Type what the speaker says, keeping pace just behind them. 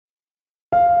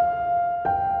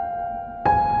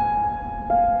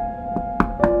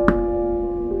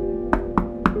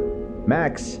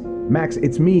Max? Max,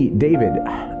 it's me, David.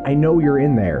 I know you're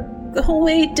in there. Oh,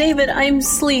 wait, David, I'm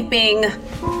sleeping.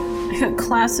 I have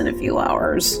class in a few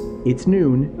hours. It's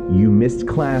noon. You missed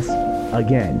class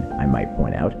again, I might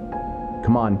point out.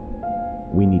 Come on.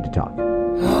 We need to talk.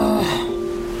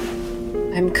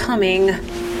 I'm coming.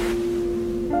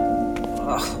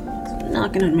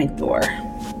 Knocking on my door.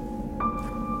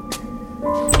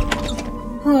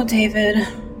 Hello, David.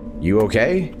 You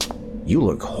okay? You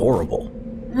look horrible.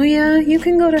 Oh yeah, you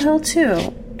can go to hell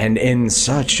too. And in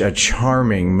such a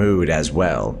charming mood as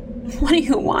well. What do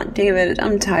you want, David?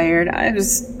 I'm tired. I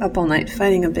was up all night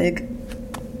fighting a big...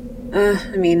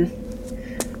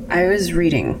 I was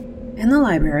reading. In the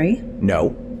library.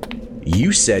 No.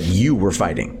 You said you were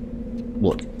fighting.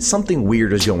 Look, something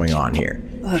weird is going on here.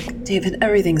 Look, David,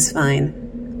 everything's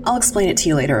fine. I'll explain it to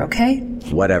you later, okay?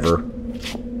 Whatever.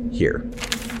 Here.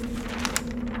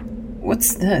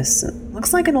 What's this? It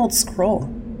looks like an old scroll.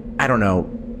 I don't know.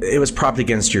 It was propped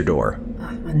against your door.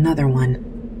 Another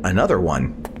one. Another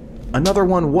one? Another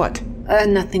one what?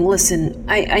 Nothing. Listen,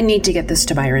 I need to get this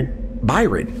to Byron.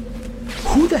 Byron?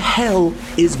 Who the hell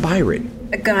is Byron?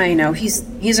 A guy I know.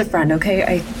 He's a friend, okay?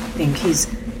 I think he's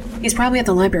probably at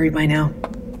the library by now.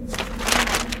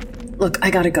 Look,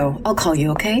 I gotta go. I'll call you,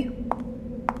 okay?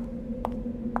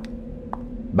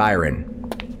 Byron.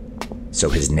 So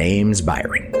his name's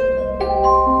Byron.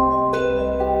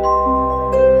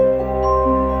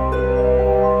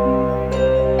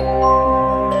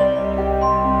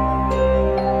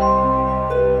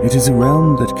 It is a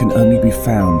realm that can only be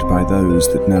found by those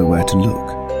that know where to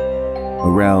look. A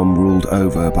realm ruled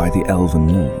over by the elven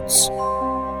lords.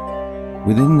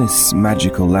 Within this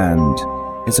magical land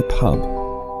is a pub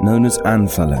known as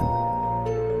Anfalen,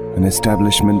 an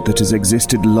establishment that has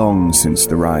existed long since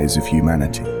the rise of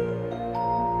humanity.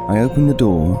 I open the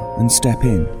door and step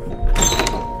in.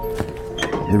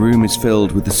 The room is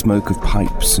filled with the smoke of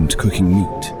pipes and cooking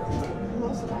meat.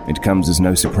 It comes as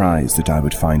no surprise that I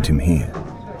would find him here.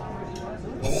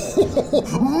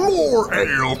 More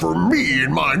ale for me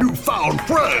and my newfound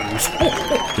friends.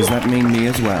 Does that mean me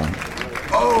as well?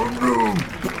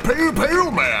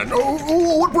 Pale man,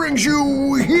 what brings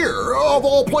you here, of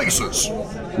all places?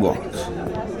 What?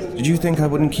 Did you think I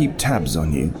wouldn't keep tabs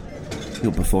on you?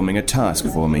 You're performing a task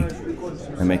for me.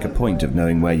 I make a point of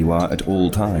knowing where you are at all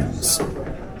times.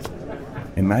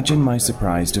 Imagine my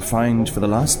surprise to find for the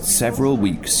last several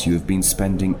weeks you have been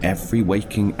spending every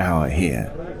waking hour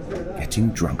here, getting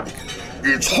drunk.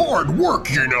 It's hard work,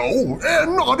 you know,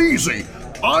 and not easy.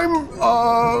 I'm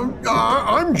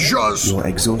just... You're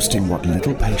exhausting what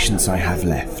little patience I have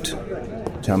left.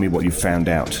 Tell me what you found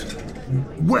out.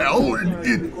 Well,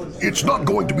 it's not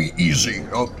going to be easy.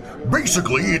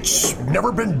 Basically, it's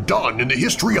never been done in the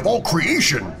history of all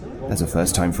creation. There's a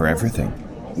first time for everything.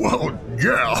 Well,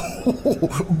 yeah.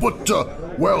 But,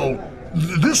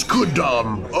 this could,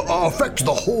 affect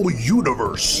the whole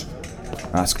universe.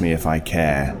 Ask me if I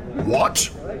care. What?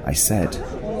 I said,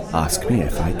 ask me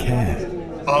if I care.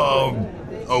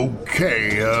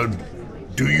 Okay,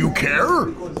 do you care?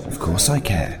 Of course I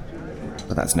care,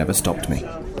 but that's never stopped me.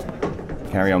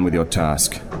 Carry on with your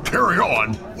task. Carry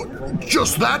on?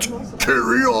 Just that?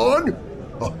 Carry on?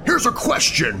 Here's a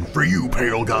question for you,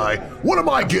 pale guy. What am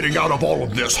I getting out of all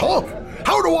of this, huh?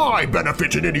 How do I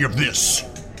benefit in any of this?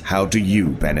 How do you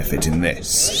benefit in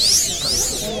this?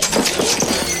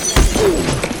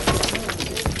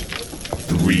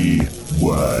 3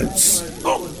 words.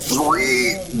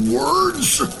 3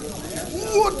 words?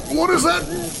 What does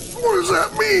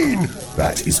that mean?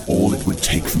 That is all it would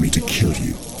take for me to kill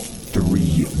you.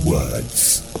 3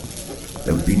 words.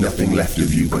 There would be nothing left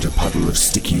of you but a puddle of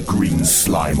sticky green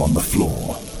slime on the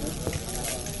floor.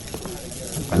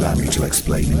 Allow me to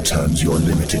explain in terms your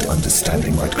limited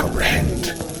understanding might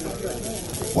comprehend.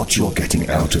 What you're getting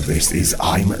out of this is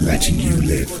I'm letting you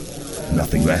live.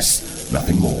 Nothing less,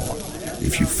 nothing more.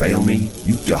 If you fail me,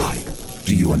 you die.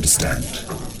 Do you understand?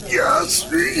 Yes,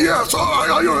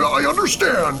 I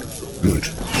understand. Good.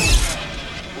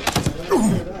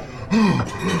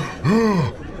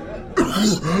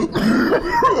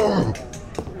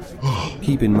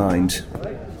 Keep in mind,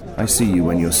 I see you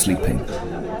when you're sleeping.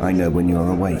 I know when you're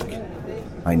awake.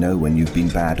 I know when you've been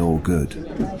bad or good.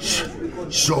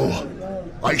 So,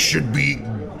 I should be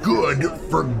good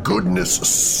for goodness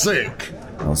sake.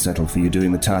 I'll settle for you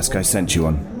doing the task I sent you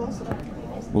on.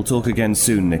 We'll talk again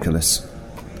soon, Nicholas.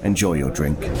 Enjoy your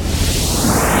drink.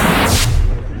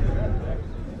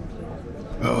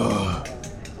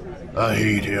 I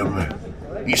hate him.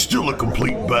 He's still a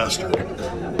complete bastard.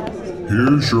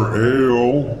 Here's your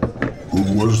ale. Who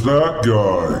was that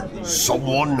guy?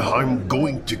 Someone I'm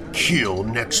going to kill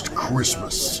next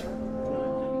Christmas.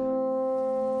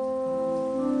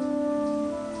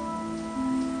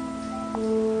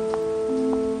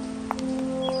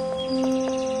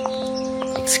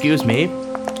 Excuse me?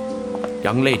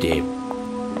 Young lady.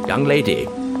 Young lady.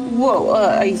 Whoa,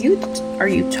 are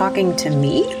you talking to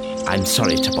me? I'm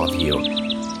sorry to bother you,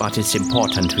 but it's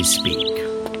important we speak.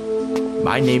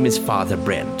 My name is Father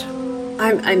Brent.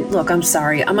 I'm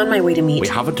sorry. I'm on my way to meet. We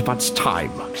haven't much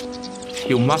time.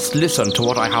 You must listen to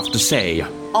what I have to say.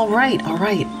 All right.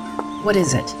 What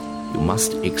is it? You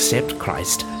must accept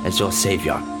Christ as your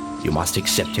savior. You must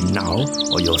accept him now,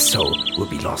 or your soul will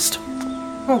be lost.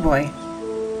 Oh boy.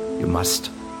 You must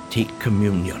take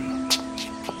communion.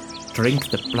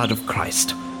 Drink the blood of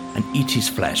Christ and eat his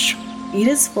flesh. Eat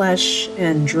his flesh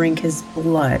and drink his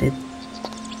blood. It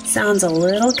sounds a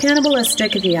little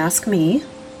cannibalistic if you ask me.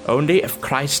 Only if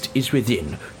Christ is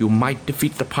within, you might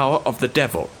defeat the power of the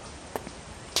devil.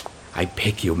 I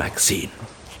beg you, Maxine,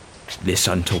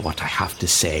 listen to what I have to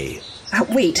say.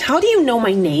 Wait, how do you know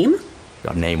my name?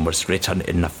 Your name was written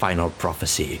in the final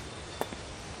prophecy.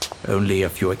 Only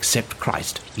if you accept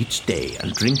Christ each day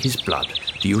and drink his blood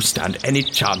do you stand any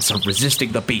chance of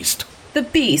resisting the beast. The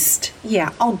beast?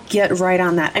 Yeah, I'll get right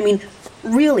on that. I mean,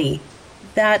 really,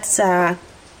 that's,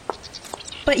 But,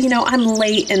 I'm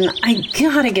late and I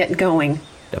gotta get going.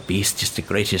 The beast is the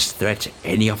greatest threat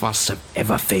any of us have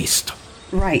ever faced.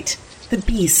 Right, the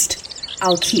beast.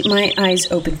 I'll keep my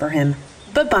eyes open for him.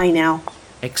 Bye-bye now.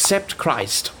 Accept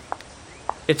Christ.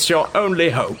 It's your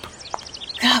only hope.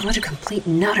 God, what a complete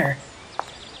nutter.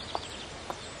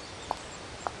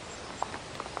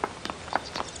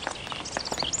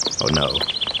 Oh no,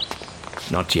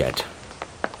 not yet.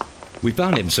 We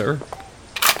found him, sir.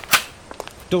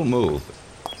 Don't move.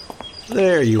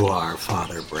 There you are,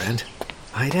 Father Brent.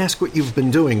 I'd ask what you've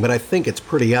been doing, but I think it's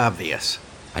pretty obvious.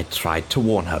 I tried to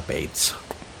warn her, Bates.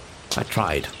 I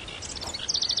tried.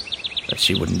 But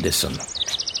she wouldn't listen.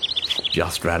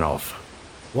 Just ran off.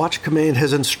 Watch Command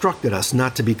has instructed us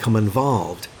not to become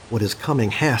involved. What is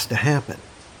coming has to happen.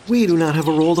 We do not have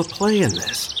a role to play in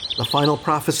this. The final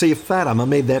prophecy of Fatima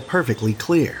made that perfectly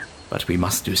clear. But we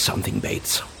must do something,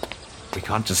 Bates. We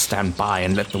can't just stand by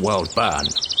and let the world burn.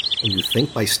 And you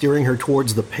think by steering her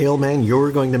towards the Pale Man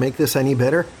you're going to make this any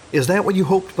better? Is that what you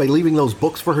hoped by leaving those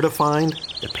books for her to find?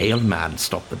 The Pale Man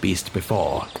stopped the beast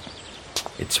before.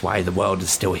 It's why the world is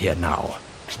still here now.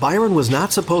 Byron was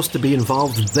not supposed to be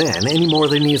involved then any more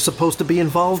than he is supposed to be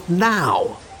involved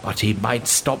now. But he might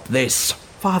stop this.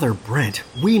 Father Brent,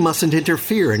 we mustn't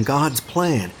interfere in God's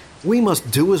plan. We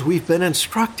must do as we've been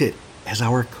instructed, as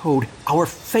our code, our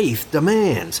faith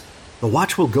demands. The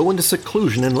Watch will go into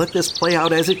seclusion and let this play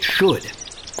out as it should.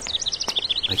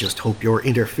 I just hope your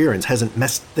interference hasn't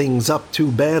messed things up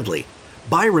too badly.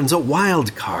 Byron's a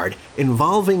wild card.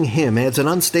 Involving him adds an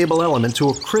unstable element to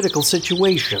a critical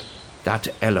situation. That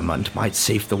element might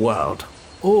save the world.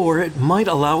 Or it might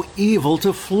allow evil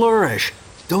to flourish.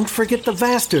 Don't forget the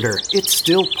Vastator. It's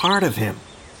still part of him.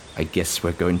 I guess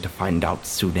we're going to find out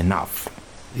soon enough.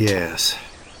 Yes.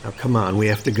 Now come on, we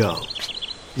have to go.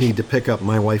 Need to pick up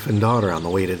my wife and daughter on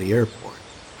the way to the airport.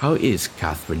 How is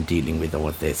Catherine dealing with all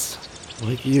of this?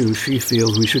 Like you, she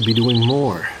feels we should be doing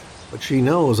more. But she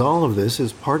knows all of this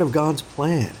is part of God's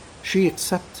plan. She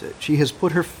accepts it. She has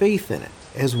put her faith in it,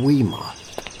 as we must.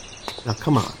 Now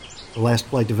come on. The last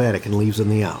flight to Vatican leaves in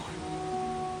the hour.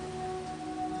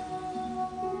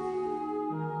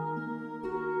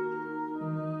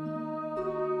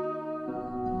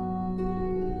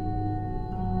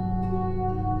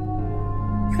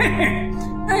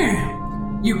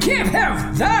 You can't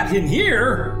have that in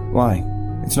here! Why?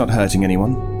 It's not hurting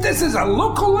anyone. This is a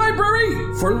local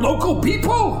library for local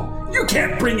people! You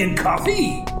can't bring in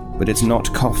coffee! But it's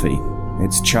not coffee.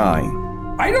 It's chai.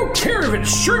 I don't care if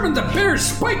it's Sherman the Bear's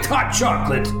spiked hot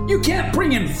chocolate! You can't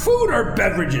bring in food or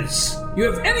beverages! You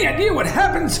have any idea what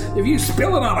happens if you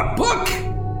spill it on a book?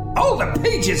 All the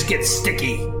pages get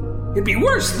sticky! It'd be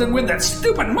worse than when that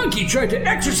stupid monkey tried to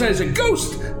exorcise a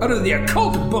ghost out of the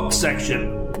occult book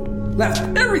section. Left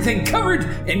everything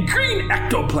covered in green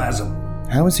ectoplasm.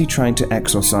 How is he trying to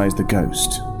exorcise the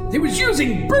ghost? He was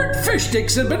using burnt fish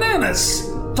sticks and bananas.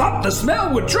 Thought the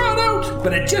smell would draw it out,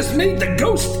 but it just made the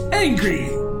ghost angry.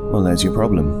 Well, there's your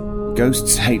problem.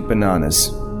 Ghosts hate bananas.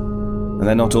 And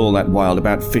they're not all that wild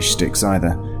about fish sticks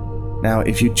either. Now,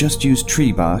 if you just use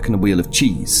tree bark and a wheel of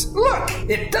cheese... Look,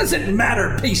 it doesn't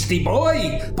matter, pasty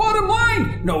boy. Bottom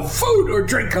line, no food or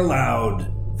drink allowed.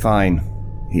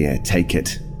 Fine. Here, take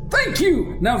it. Thank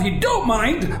you. Now, if you don't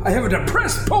mind, I have a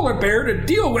depressed polar bear to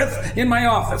deal with in my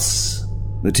office.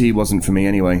 The tea wasn't for me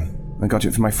anyway. I got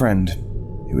it for my friend,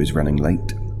 who is running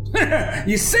late.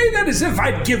 You say that as if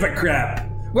I'd give a crap.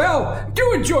 Well,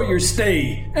 do enjoy your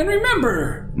stay, and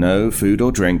remember... No food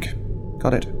or drink.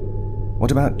 Got it.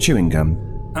 What about chewing gum?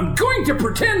 I'm going to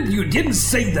pretend you didn't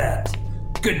say that.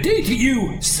 Good day to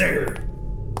you, sir.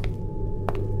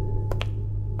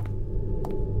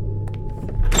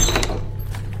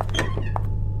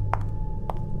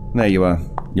 There you are.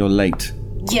 You're late.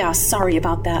 Yeah, sorry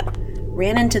about that.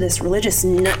 Ran into this religious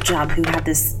nutjob who had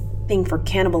this thing for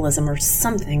cannibalism or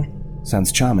something.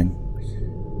 Sounds charming.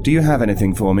 Do you have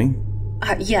anything for me?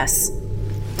 Yes.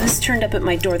 This turned up at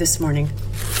my door this morning.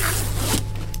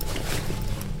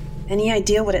 Any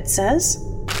idea what it says?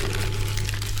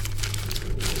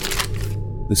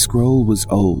 The scroll was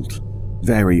old.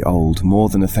 Very old. More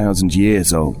than 1,000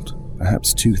 years old.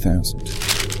 Perhaps 2,000.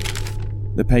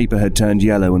 The paper had turned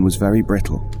yellow and was very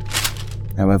brittle.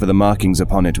 However, the markings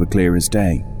upon it were clear as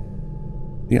day.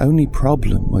 The only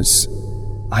problem was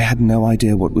I had no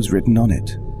idea what was written on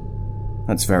it.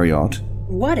 That's very odd.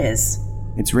 What is?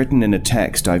 It's written in a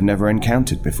text I've never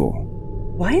encountered before.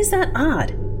 Why is that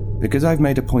odd? Because I've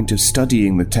made a point of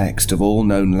studying the text of all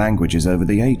known languages over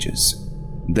the ages.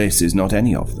 This is not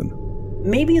any of them.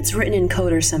 Maybe it's written in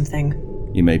code or something.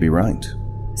 You may be right.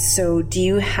 So, do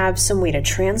you have some way to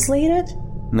translate it?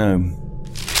 No.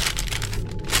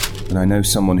 But I know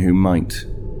someone who might.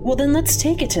 Well, then let's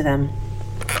take it to them.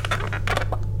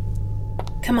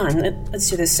 Come on, let's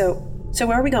do this. So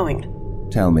where are we going?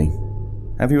 Tell me,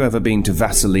 have you ever been to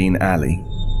Vaseline Alley?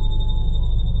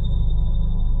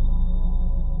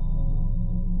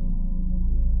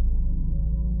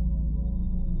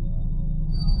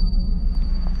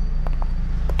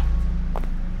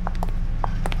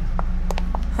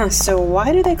 So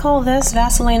why do they call this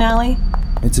Vaseline Alley?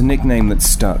 It's a nickname that's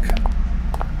stuck.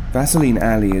 Vaseline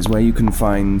Alley is where you can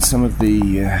find some of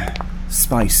the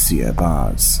spicier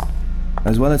bars,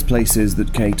 as well as places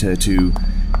that cater to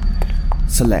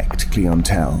select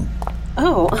clientele.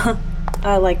 Oh,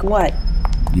 like what?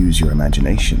 Use your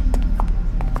imagination.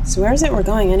 So where is it we're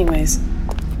going anyways?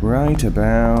 Right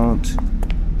about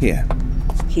here.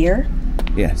 Here?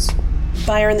 Yes.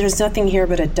 Byron, there's nothing here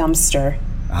but a dumpster.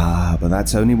 Ah, but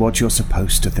that's only what you're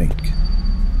supposed to think.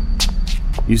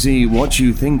 You see, what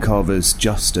you think of as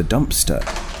just a dumpster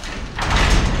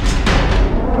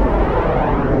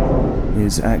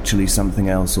is actually something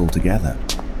else altogether.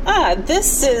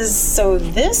 This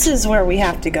is where we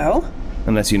have to go?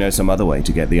 Unless you know some other way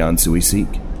to get the answer we seek.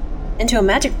 Into a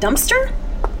magic dumpster?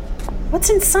 What's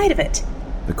inside of it?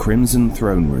 The Crimson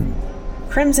Throne Room.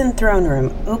 Crimson Throne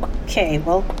Room. Okay,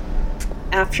 well,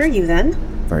 after you then.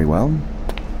 Very well.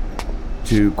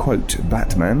 To quote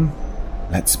Batman,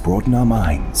 let's broaden our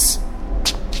minds.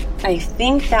 I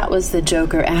think that was the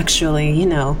Joker actually,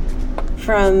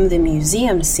 from the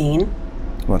museum scene.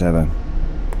 Whatever.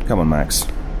 Come on, Max.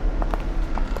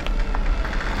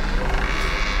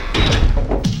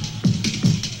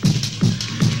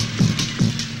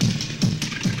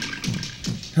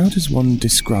 How does one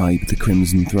describe the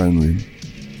Crimson Throne Room?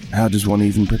 How does one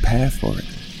even prepare for it?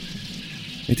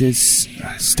 It is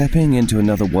stepping into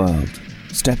another world,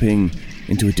 stepping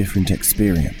into a different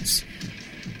experience.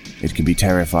 It can be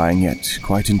terrifying yet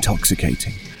quite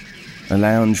intoxicating. A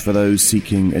lounge for those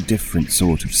seeking a different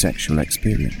sort of sexual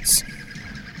experience.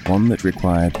 One that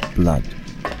required blood.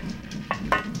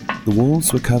 The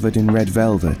walls were covered in red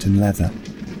velvet and leather.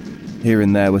 Here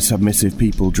and there were submissive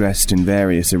people dressed in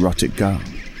various erotic garb.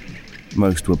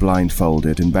 Most were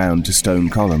blindfolded and bound to stone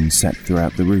columns set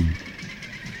throughout the room.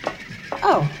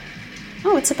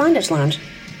 Oh, it's a bondage lounge.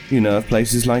 You know of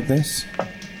places like this?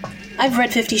 I've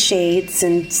read 50 Shades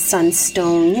and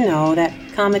Sunstone, that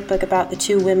comic book about the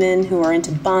two women who are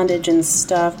into bondage and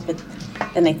stuff, but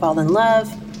then they fall in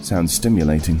love. Sounds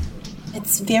stimulating.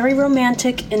 It's very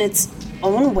romantic in its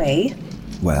own way.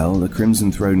 Well, the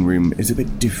Crimson Throne Room is a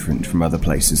bit different from other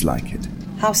places like it.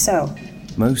 How so?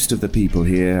 Most of the people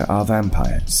here are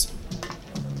vampires.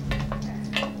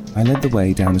 I led the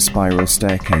way down a spiral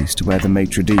staircase to where the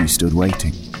maitre d' stood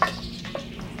waiting.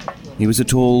 He was a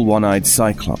tall, one-eyed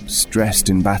cyclops, dressed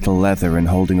in battle leather and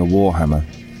holding a warhammer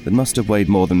that must have weighed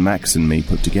more than Max and me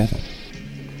put together.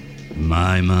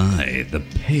 My, the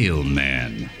pale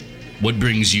man. What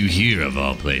brings you here, of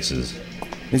all places?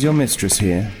 Is your mistress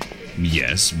here?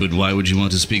 Yes, but why would you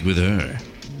want to speak with her?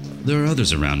 There are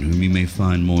others around whom you may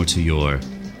find more to your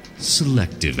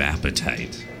selective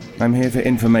appetite. I'm here for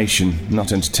information,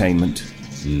 not entertainment.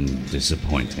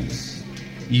 Disappointing.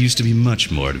 You used to be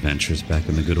much more adventurous back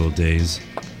in the good old days.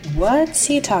 What's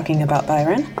he talking about,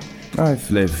 Byron? I've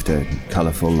lived a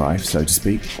colourful life, so to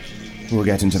speak. We'll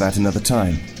get into that another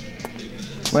time.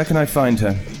 Where can I find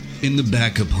her? In the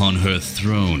back upon her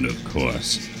throne, of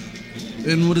course.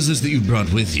 And what is this that you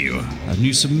brought with you? A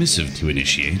new submissive to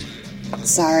initiate?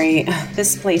 Sorry,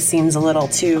 this place seems a little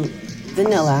too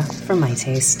vanilla for my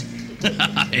taste.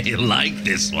 I like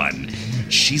this one.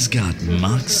 She's got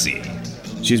moxie.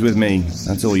 She's with me.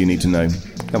 That's all you need to know.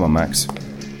 Come on, Max.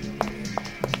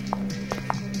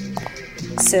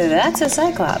 So that's a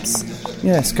Cyclops.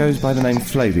 Yes, goes by the name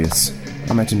Flavius.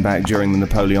 I met him back during the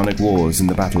Napoleonic Wars in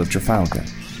the Battle of Trafalgar.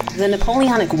 The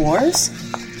Napoleonic Wars?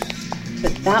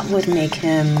 But that would make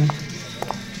him,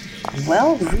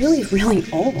 well, really, really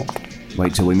old.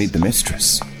 Wait till we meet the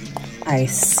mistress. I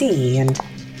see, and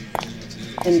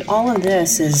all of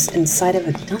this is inside of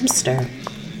a dumpster.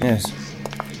 Yes.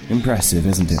 Impressive,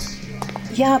 isn't it?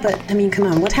 Yeah, but, I mean, come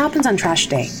on, what happens on trash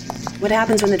day? What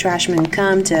happens when the trashmen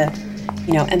come to,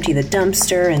 empty the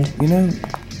dumpster and...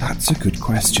 That's a good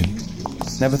question.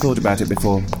 Never thought about it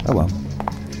before. Oh well.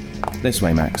 This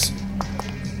way, Max.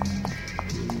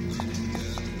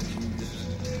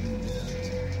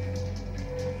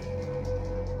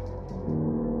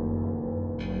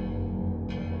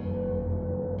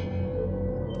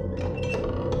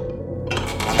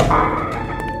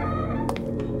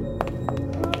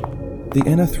 The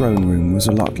inner throne room was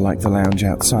a lot like the lounge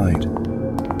outside.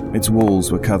 Its walls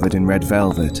were covered in red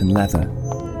velvet and leather,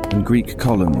 and Greek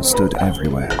columns stood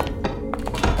everywhere.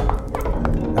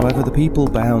 However, the people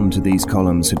bound to these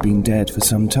columns had been dead for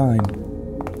some time,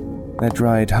 their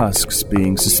dried husks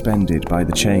being suspended by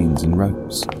the chains and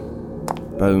ropes.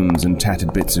 Bones and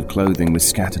tattered bits of clothing were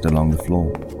scattered along the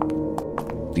floor.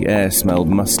 The air smelled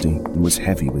musty and was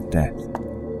heavy with death.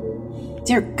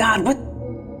 Dear God,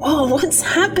 what's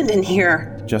happened in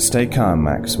here? Just stay calm,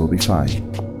 Max, we'll be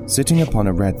fine. Sitting upon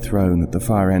a red throne at the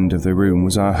far end of the room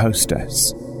was our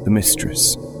hostess, the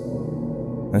mistress.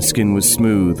 Her skin was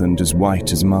smooth and as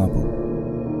white as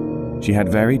marble. She had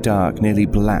very dark, nearly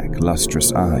black,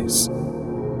 lustrous eyes.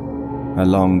 Her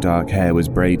long dark hair was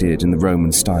braided in the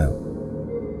Roman style.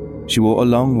 She wore a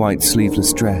long white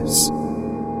sleeveless dress.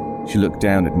 She looked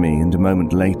down at me, and a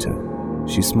moment later,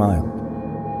 she smiled.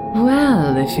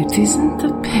 Well, if it isn't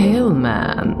the pale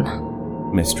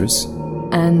man. Mistress?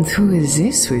 And who is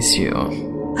this with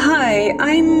you? Hi,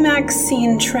 I'm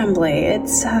Maxine Tremblay.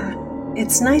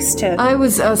 It's nice to... I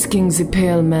was asking the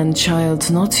pale man, child,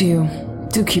 not you.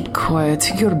 Do keep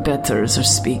quiet, your betters are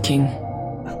speaking.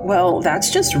 Well, that's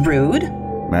just rude.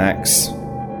 Max.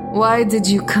 Why did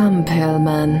you come, pale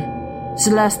man?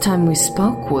 The last time we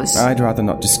spoke was... I'd rather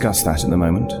not discuss that at the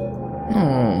moment.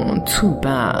 Oh, too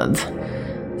bad.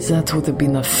 That would have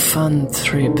been a fun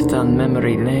trip down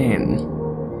memory lane.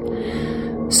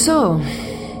 So,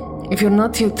 if you're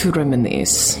not here to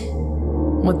reminisce,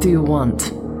 what do you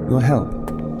want? Your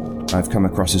help. I've come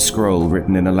across a scroll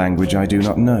written in a language I do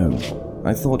not know.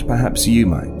 I thought perhaps you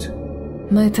might.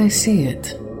 Might I see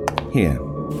it? Here.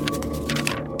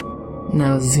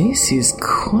 Now this is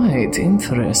quite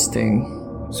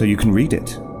interesting. So you can read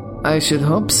it? I should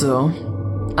hope so.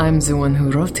 I'm the one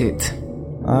who wrote it.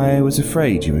 I was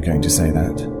afraid you were going to say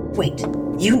that. Wait,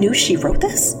 you knew she wrote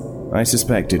this? I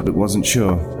suspected, but wasn't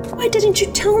sure. Why didn't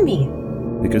you tell me?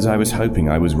 Because I was hoping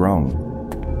I was wrong.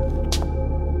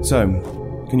 So,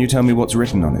 can you tell me what's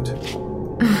written on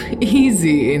it?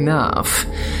 Easy enough.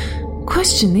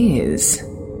 Question is,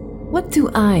 what do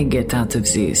I get out of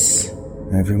this?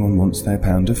 Everyone wants their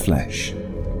pound of flesh.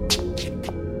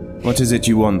 What is it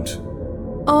you want?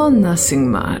 Oh, nothing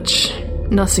much.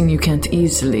 Nothing you can't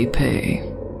easily pay.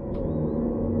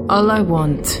 All I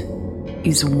want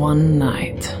is one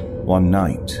night. One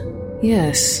night?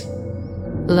 Yes.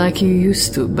 Like you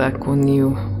used to back when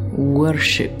you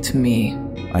worshipped me.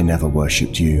 I never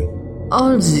worshipped you.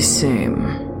 All the same,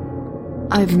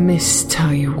 I've missed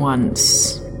how you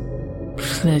once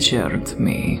pleasured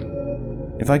me.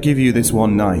 If I give you this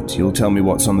one night, you'll tell me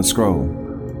what's on the scroll?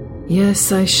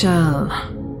 Yes, I shall.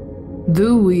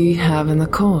 Do we have an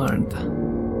accord?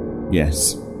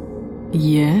 Yes.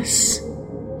 Yes?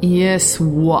 Yes,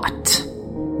 what?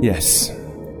 Yes,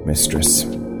 mistress.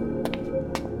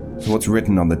 So what's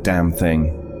written on the damn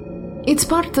thing? It's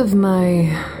part of my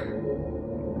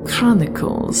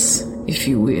Chronicles, if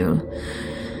you will.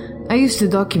 I used to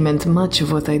document much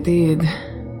of what I did.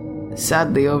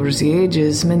 Sadly, over the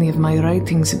ages, many of my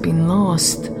writings have been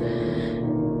lost.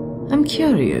 I'm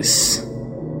curious.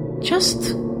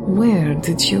 Just where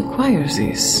did you acquire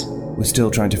this? We're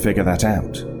still trying to figure that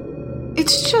out.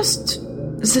 It's just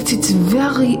that it's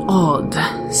very odd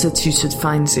that you should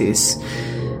find this.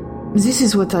 This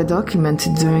is what I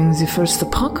documented during the first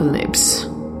apocalypse.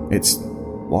 It's...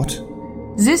 what?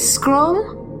 This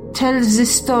scroll tells the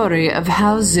story of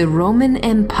how the Roman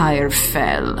Empire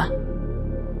fell.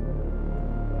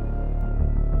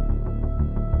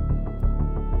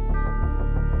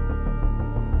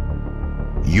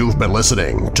 You've been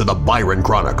listening to the Byron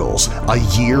Chronicles, A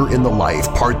Year in the Life,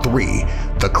 Part 3,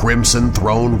 The Crimson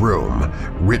Throne Room,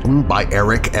 written by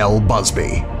Eric L.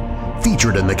 Busby.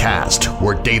 Featured in the cast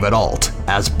were David Alt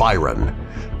as Byron,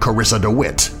 Carissa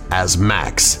DeWitt as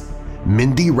Max,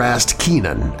 Mindy Rast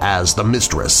Keenan as the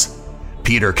Mistress,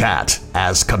 Peter Catt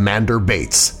as Commander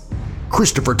Bates,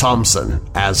 Christopher Thompson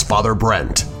as Father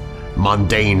Brent,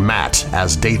 Mundane Matt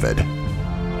as David,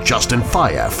 Justin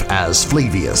Fief as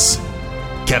Flavius,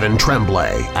 Kevin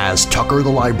Tremblay as Tucker the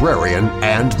Librarian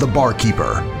and the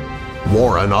Barkeeper,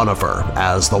 Warren Onifer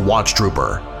as the Watch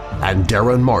Trooper, and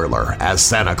Darren Marlar as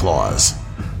Santa Claus.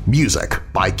 Music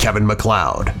by Kevin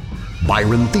MacLeod.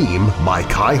 Byron theme by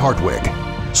Kai Hartwig.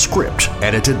 Script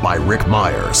edited by Rick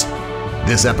Myers.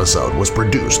 This episode was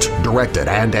produced, directed,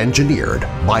 and engineered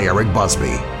by Eric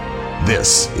Busby.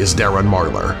 This is Darren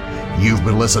Marlar. You've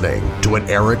been listening to an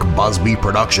Eric Busby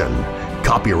production.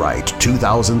 Copyright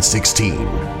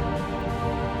 2016.